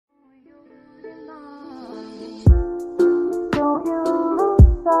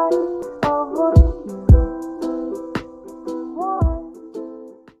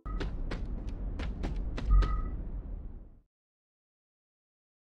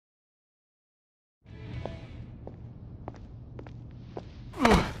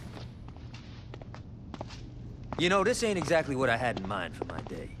You know, this ain't exactly what I had in mind for my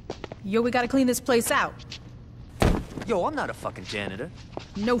day. Yo, we gotta clean this place out. Yo, I'm not a fucking janitor.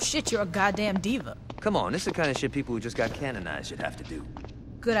 No shit, you're a goddamn diva. Come on, this is the kind of shit people who just got canonized should have to do.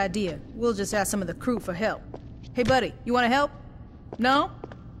 Good idea. We'll just ask some of the crew for help. Hey, buddy, you wanna help? No?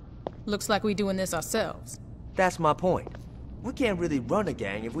 Looks like we doing this ourselves. That's my point. We can't really run a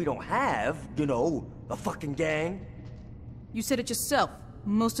gang if we don't have, you know, a fucking gang. You said it yourself.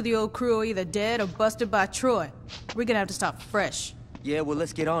 Most of the old crew are either dead or busted by Troy. We're gonna have to start fresh. Yeah, well,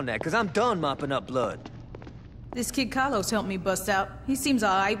 let's get on that, because I'm done mopping up blood. This kid Carlos helped me bust out. He seems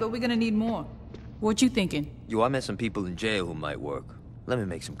alright, but we're gonna need more. What you thinking? Yo, I met some people in jail who might work. Let me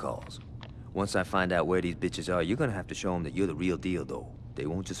make some calls. Once I find out where these bitches are, you're gonna have to show them that you're the real deal, though. They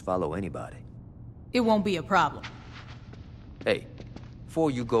won't just follow anybody. It won't be a problem. Hey,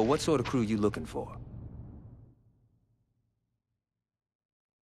 before you go, what sort of crew you looking for?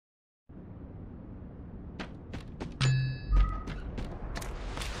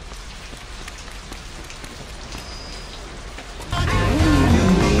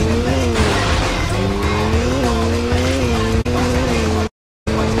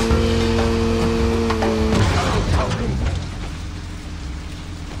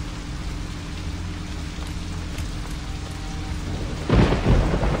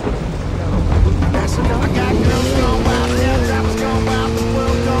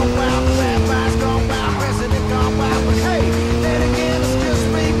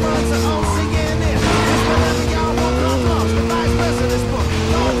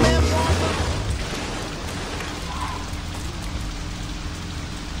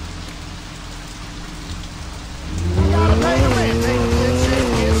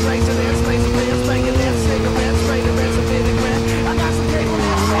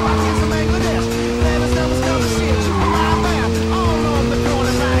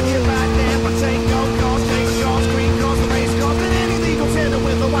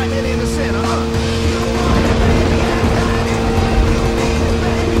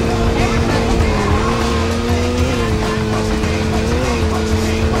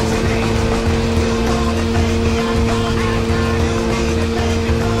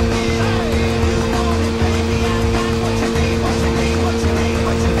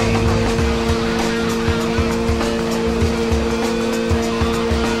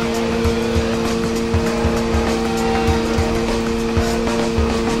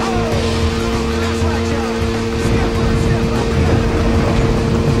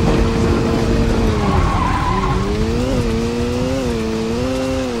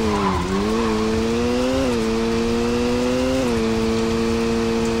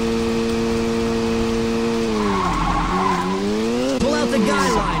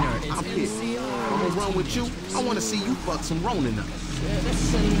 Some Ronin up.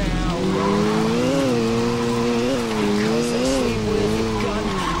 Listen now, because they sleep with a gun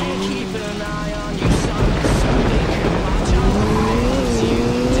and keep an eye on you, son, so they can watch all the things you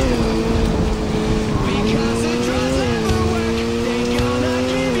do. Because the drugs never work, they gonna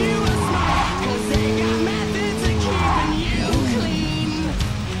give you a smoke, cause they got methods of keeping you clean.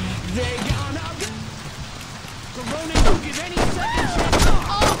 They gonna go. The Ronin don't give any second chance.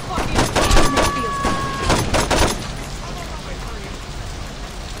 Oh, fucking feels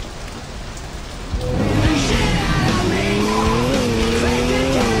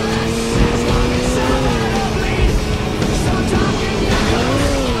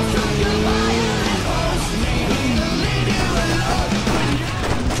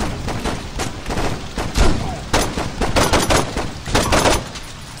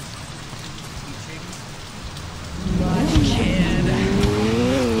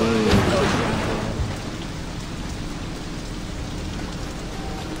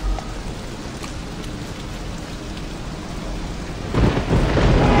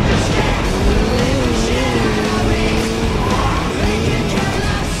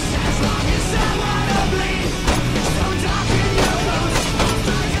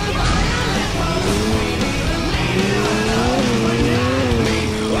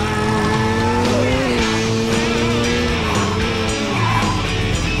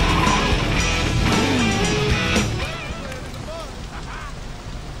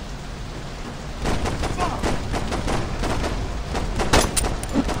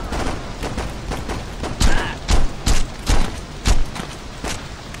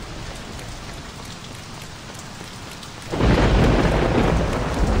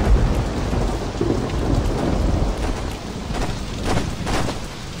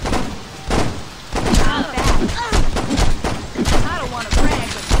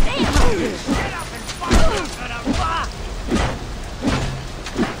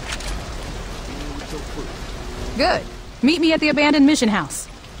Good. Meet me at the abandoned mission house.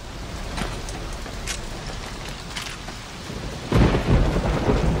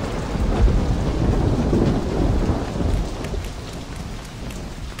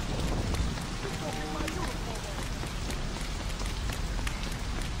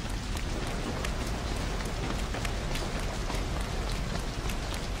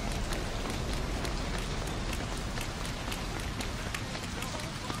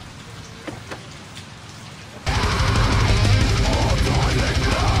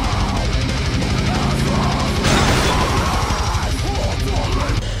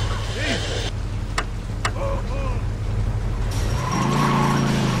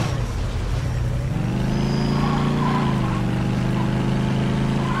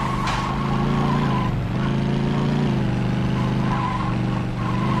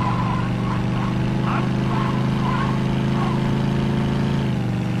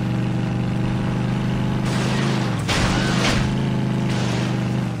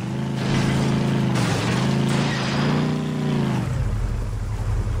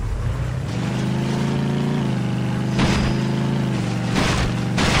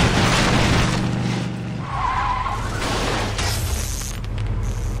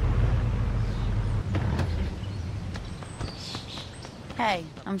 Hey,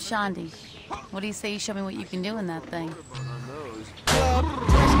 I'm Shaundi. What do you say you show me what you can do in that thing?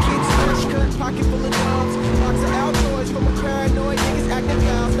 Pocket full of drums, box of Altoids from a paranoid niggas acting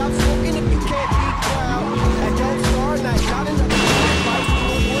foul. Stop smoking if you can't be proud. And don't star night, not enough fight.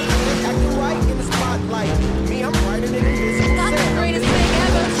 Acting right in the spotlight. Me, I'm brighter than invisible. That's the greatest thing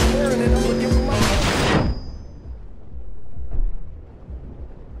ever. Swearing and I'm looking for my.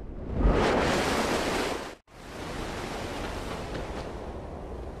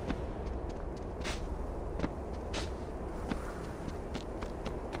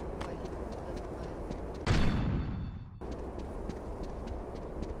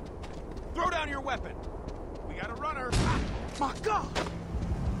 Throw down your weapon. We got a runner. My God!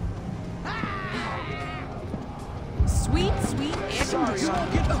 Sweet, sweet air Sorry,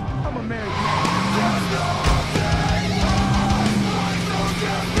 conditioning. I'm a married man.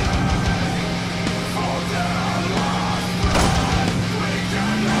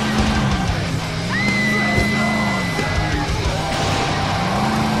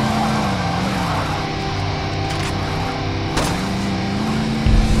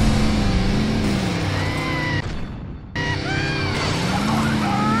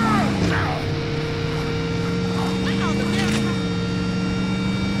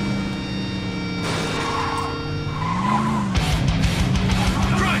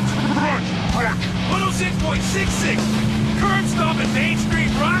 Crunch! 106.66! Curb stop at Main Street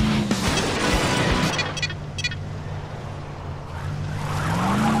Rock!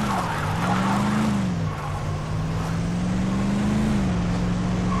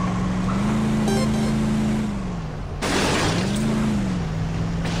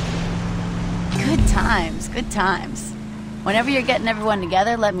 Good times, good times. Whenever you're getting everyone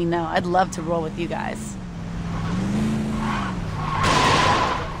together, let me know. I'd love to roll with you guys.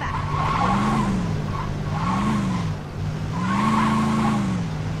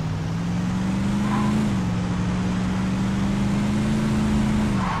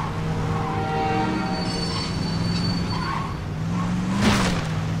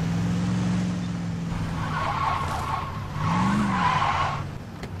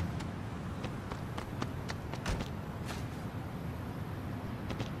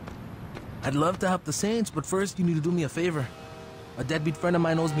 I'd love to help the Saints, but first you need to do me a favor. A deadbeat friend of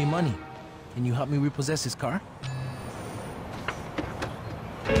mine owes me money. Can you help me repossess his car?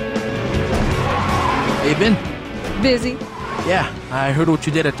 Hey, Ben. Busy. Yeah, I heard what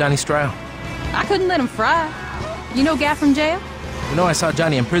you did at Johnny's trial. I couldn't let him fry. You know Gaff from jail? You know, I saw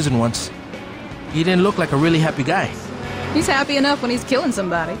Johnny in prison once. He didn't look like a really happy guy. He's happy enough when he's killing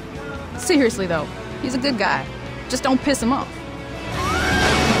somebody. Seriously, though, he's a good guy. Just don't piss him off.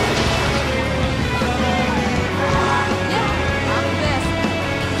 Yeah, I'm the best.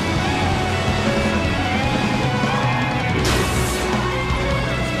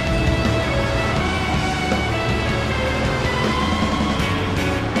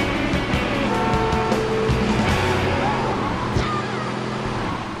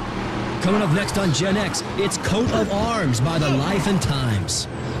 Coming up next on Gen X, it's Coat of Arms by the Life and Times.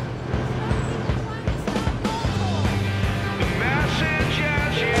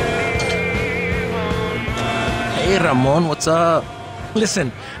 Hey, Ramon, what's up?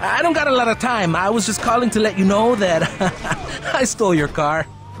 Listen, I don't got a lot of time. I was just calling to let you know that I stole your car.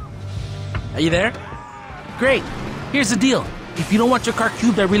 Are you there? Great. Here's the deal. If you don't want your car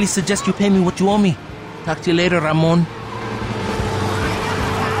cubed, I really suggest you pay me what you owe me. Talk to you later, Ramon.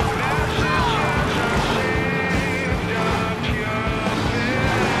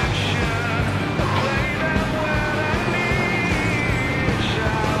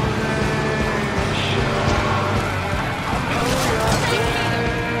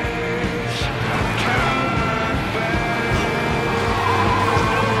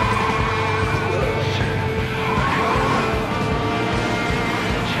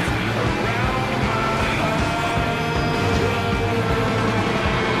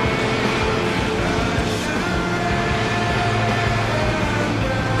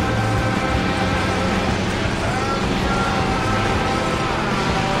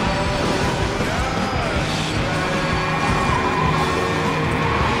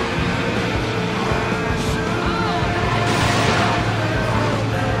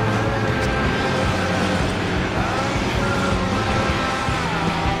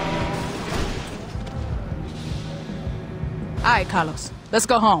 All right, Carlos. Let's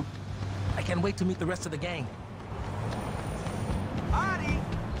go home. I can't wait to meet the rest of the gang.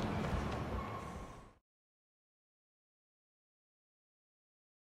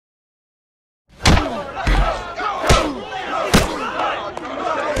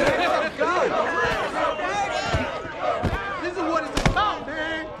 This is what it's about,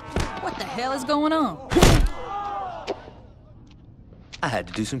 man. What the hell is going on? I had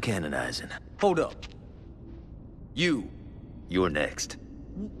to do some canonizing. Hold up. You're next.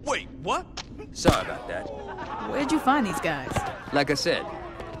 Wait, what? Sorry about that. Where'd you find these guys? Like I said,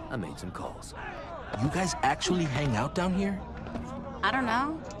 I made some calls. You guys actually hang out down here? I don't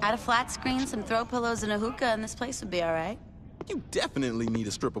know. Add a flat screen, some throw pillows, and a hookah, and this place would be all right. You definitely need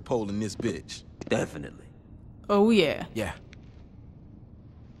a stripper pole in this bitch. Definitely. Oh, yeah. Yeah.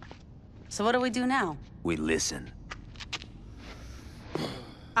 So what do we do now? We listen. All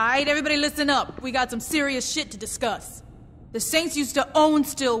right, everybody listen up. We got some serious shit to discuss. The Saints used to own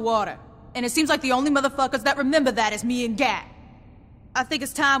Stillwater, and it seems like the only motherfuckers that remember that is me and Gat. I think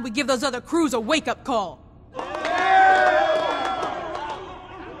it's time we give those other crews a wake-up call.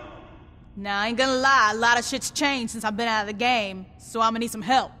 Now, I ain't gonna lie, a lot of shit's changed since I've been out of the game, so I'm gonna need some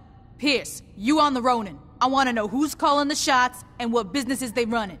help. Pierce, you on the Ronin. I wanna know who's calling the shots and what businesses they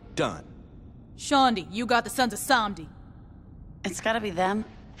running. Done. Shaundi, you got the Sons of Samdi. It's gotta be them.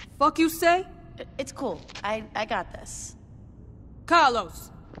 Fuck you say? It's cool. I got this.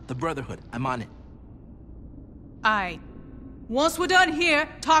 Carlos. The Brotherhood. I'm on it. Aight. Once we're done here,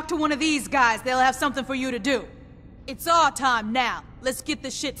 talk to one of these guys. They'll have something for you to do. It's our time now. Let's get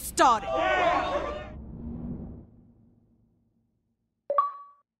this shit started.